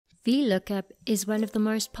VLOOKUP is one of the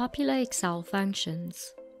most popular Excel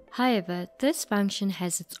functions. However, this function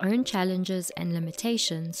has its own challenges and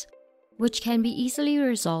limitations, which can be easily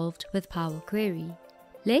resolved with Power Query.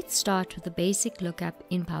 Let's start with the basic lookup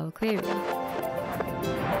in Power Query.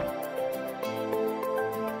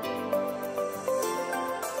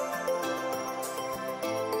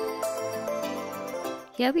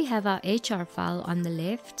 Here we have our HR file on the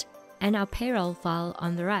left and our payroll file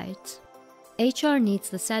on the right. HR needs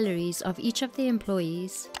the salaries of each of the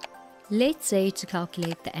employees, let's say to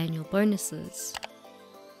calculate the annual bonuses.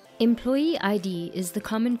 Employee ID is the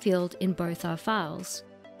common field in both our files,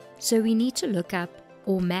 so we need to look up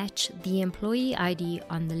or match the employee ID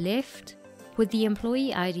on the left with the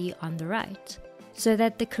employee ID on the right, so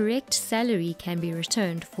that the correct salary can be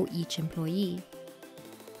returned for each employee.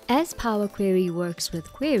 As Power Query works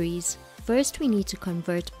with queries, first we need to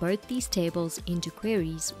convert both these tables into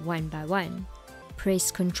queries one by one.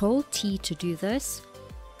 Press Ctrl T to do this,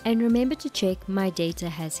 and remember to check My Data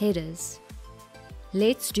has headers.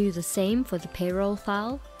 Let's do the same for the payroll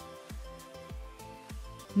file.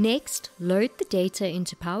 Next, load the data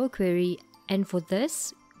into Power Query, and for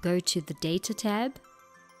this, go to the Data tab,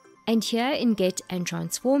 and here in Get and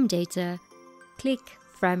Transform Data, click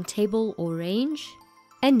From Table or Range.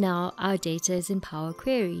 And now our data is in Power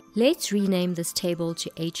Query. Let's rename this table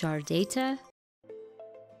to HR Data.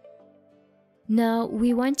 Now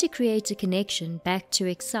we want to create a connection back to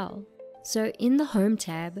Excel. So in the Home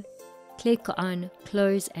tab, click on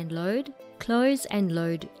Close and Load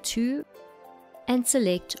to, and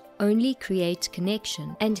select Only Create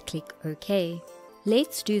Connection and click OK.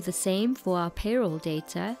 Let's do the same for our payroll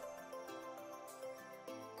data.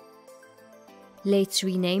 Let's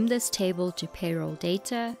rename this table to Payroll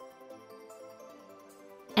Data,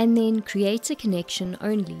 and then create a connection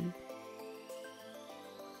only.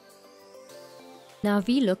 Now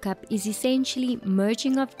VLOOKUP is essentially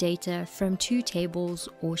merging of data from two tables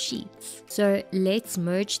or sheets. So let's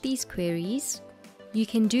merge these queries. You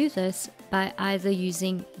can do this by either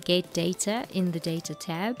using Get Data in the Data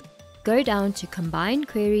tab, go down to Combine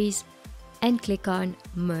Queries and click on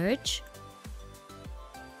Merge.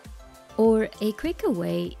 Or a quicker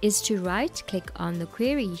way is to right-click on the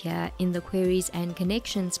query here in the Queries and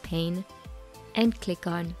Connections pane and click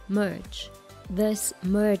on Merge. This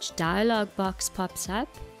Merge dialog box pops up.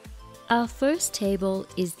 Our first table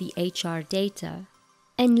is the HR data.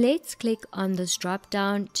 And let's click on this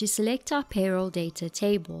drop-down to select our payroll data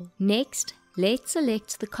table. Next, let's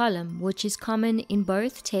select the column which is common in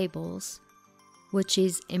both tables, which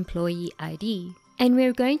is Employee ID. And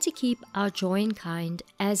we're going to keep our join kind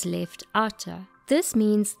as left outer. This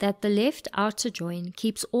means that the left outer join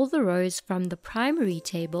keeps all the rows from the primary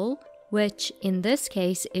table, which in this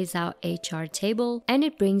case is our HR table, and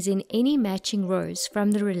it brings in any matching rows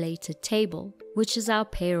from the related table, which is our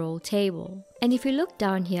payroll table. And if you look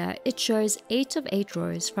down here, it shows 8 of 8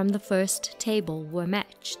 rows from the first table were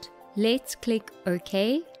matched. Let's click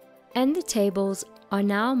OK, and the tables are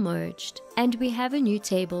now merged, and we have a new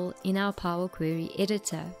table in our Power Query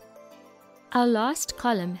editor. Our last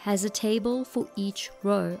column has a table for each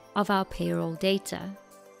row of our payroll data.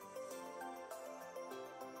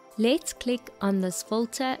 Let's click on this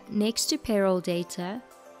filter next to payroll data,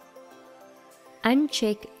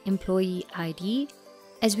 uncheck Employee ID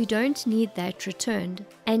as we don't need that returned,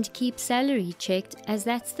 and keep salary checked as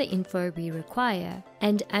that's the info we require,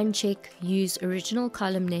 and uncheck Use Original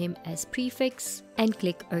Column Name as Prefix and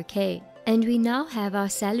click OK. And we now have our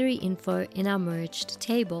salary info in our merged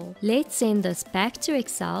table. Let's send this back to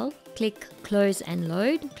Excel. Click Close and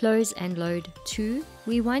Load to.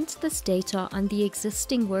 We want this data on the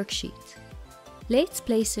existing worksheet. Let's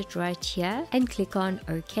place it right here and click on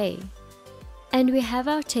OK. And we have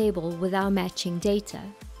our table with our matching data.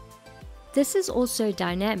 This is also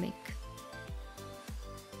dynamic.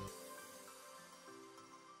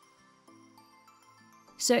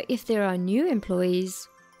 So if there are new employees,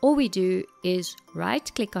 all we do is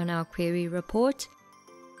right-click on our query report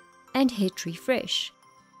and hit refresh,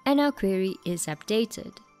 and our query is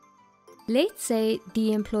updated. Let's say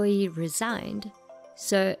the employee resigned,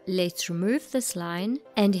 so let's remove this line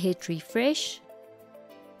and hit refresh,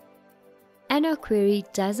 and our query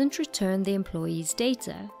doesn't return the employee's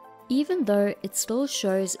data, even though it still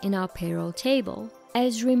shows in our payroll table.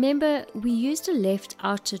 As remember, we used a left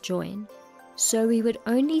outer join, so we would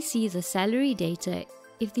only see the salary data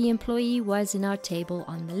if the employee was in our table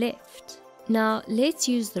on the left. Now let's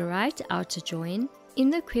use the right outer join. In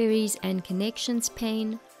the Queries and Connections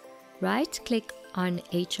pane, right-click on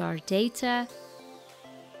HR Data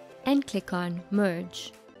and click on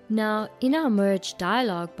Merge. Now in our Merge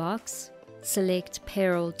dialog box, Select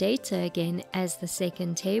payroll data again as the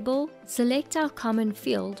second table. Select our common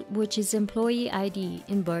field, which is employee ID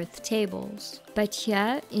in both tables. But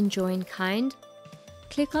here in join kind,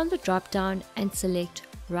 click on the drop down and select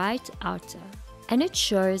right outer. And it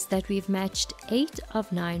shows that we've matched 8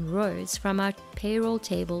 of 9 rows from our payroll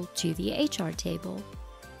table to the HR table,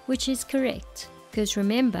 which is correct. Because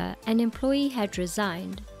remember, an employee had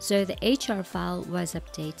resigned, so the HR file was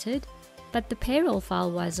updated, but the payroll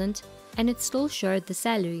file wasn't, and it still showed the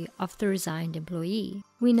salary of the resigned employee.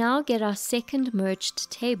 We now get our second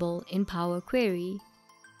merged table in Power Query.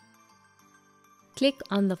 Click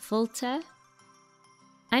on the filter,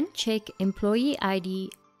 uncheck Employee ID,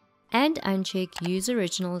 and uncheck Use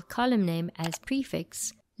Original Column Name as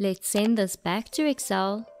prefix. Let's send this back to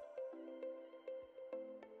Excel.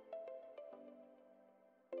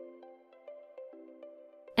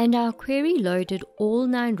 And our query loaded all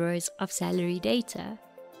 9 rows of salary data,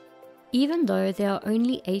 even though there are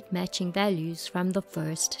only 8 matching values from the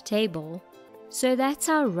first table. So that's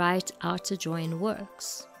how right outer join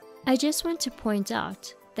works. I just want to point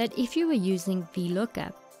out that if you were using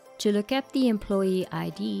VLOOKUP to look up the employee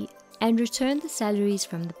ID and return the salaries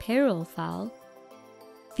from the payroll file,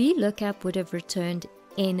 VLOOKUP would have returned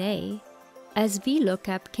NA, as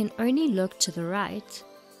VLOOKUP can only look to the right,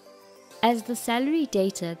 as the salary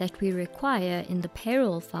data that we require in the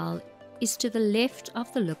payroll file is to the left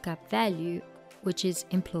of the lookup value, which is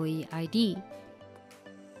employee ID.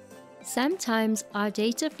 Sometimes our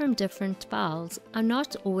data from different files are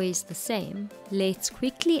not always the same. Let's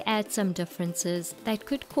quickly add some differences that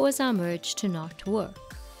could cause our merge to not work.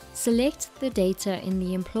 Select the data in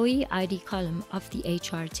the employee ID column of the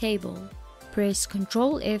HR table. Press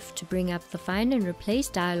Ctrl F to bring up the Find and Replace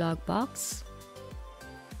dialog box.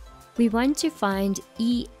 We want to find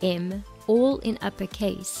EM all in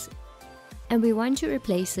uppercase, and we want to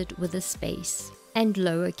replace it with a space and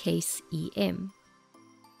lowercase em.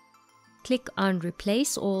 Click on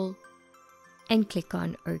Replace All and click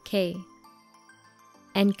on OK.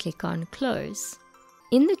 And click on Close.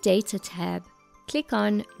 In the Data tab, click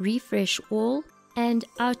on Refresh All and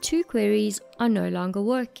our 2 queries are no longer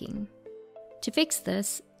working. To fix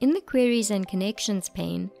this, in the Queries and Connections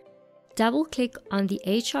pane, double-click on the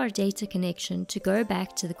HR data connection to go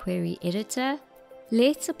back to the query editor.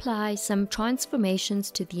 Let's apply some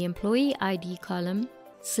transformations to the employee ID column.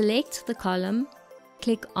 Select the column,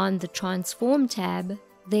 click on the Transform tab,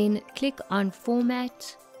 then click on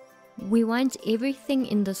Format. We want everything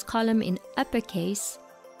in this column in uppercase,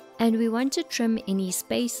 and we want to trim any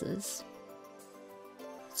spaces.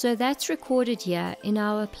 So that's recorded here in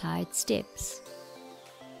our applied steps.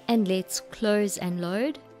 And let's close and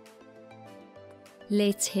load.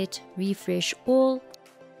 Let's hit Refresh All,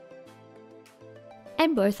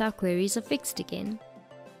 and both our queries are fixed again.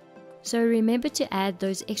 So remember to add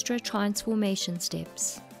those extra transformation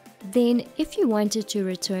steps. Then if you wanted to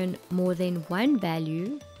return more than one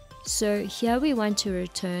value, so here we want to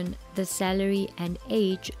return the salary and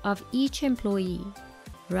age of each employee.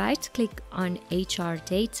 Right-click on HR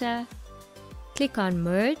Data, click on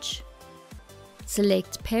Merge,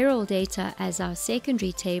 select Payroll Data as our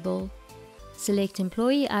secondary table, select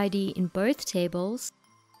Employee ID in both tables.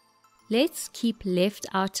 Let's keep Left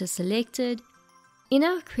Outer selected. In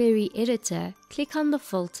our query editor, click on the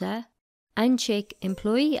filter, uncheck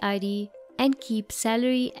Employee ID and keep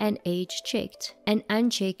Salary and Age checked, and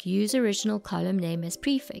uncheck Use Original Column Name as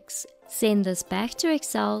prefix. Send this back to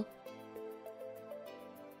Excel,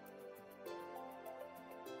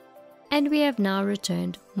 and we have now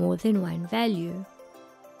returned more than one value.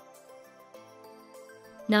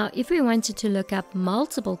 Now, if we wanted to look up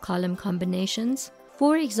multiple column combinations,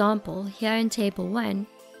 for example, here in Table 1,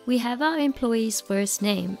 we have our employee's first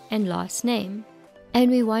name and last name, and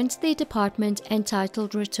we want their department and title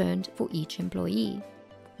returned for each employee.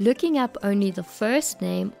 Looking up only the first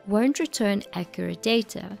name won't return accurate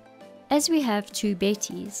data, as we have 2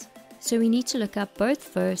 Bettys, so we need to look up both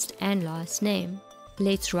first and last name.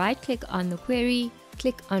 Let's right-click on the query,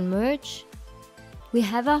 click on Merge. We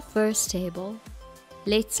have our first table.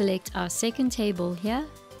 Let's select our second table here.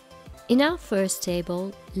 In our first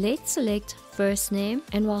table, let's select first name,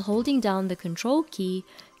 and while holding down the Control key,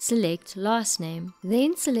 select last name.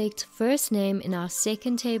 Then select first name in our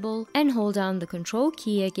second table and hold down the Control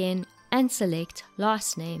key again and select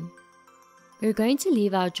last name. We're going to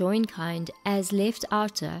leave our join kind as left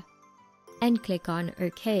outer and click on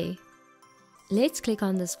OK. Let's click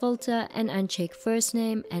on this filter and uncheck first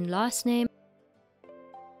name and last name,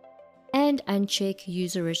 and uncheck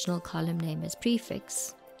Use Original Column Name as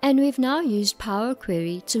prefix. And we've now used Power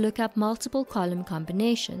Query to look up multiple column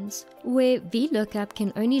combinations, where VLOOKUP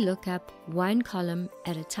can only look up one column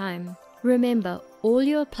at a time. Remember, all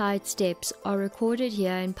your applied steps are recorded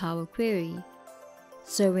here in Power Query.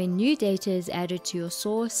 So when new data is added to your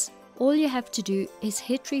source, all you have to do is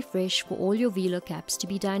hit refresh for all your VLOOKUPs to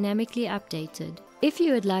be dynamically updated. If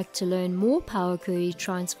you would like to learn more Power Query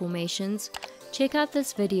transformations, check out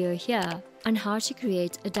this video here on how to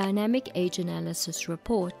create a dynamic age analysis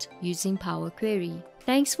report using Power Query.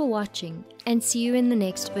 Thanks for watching and see you in the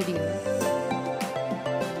next video.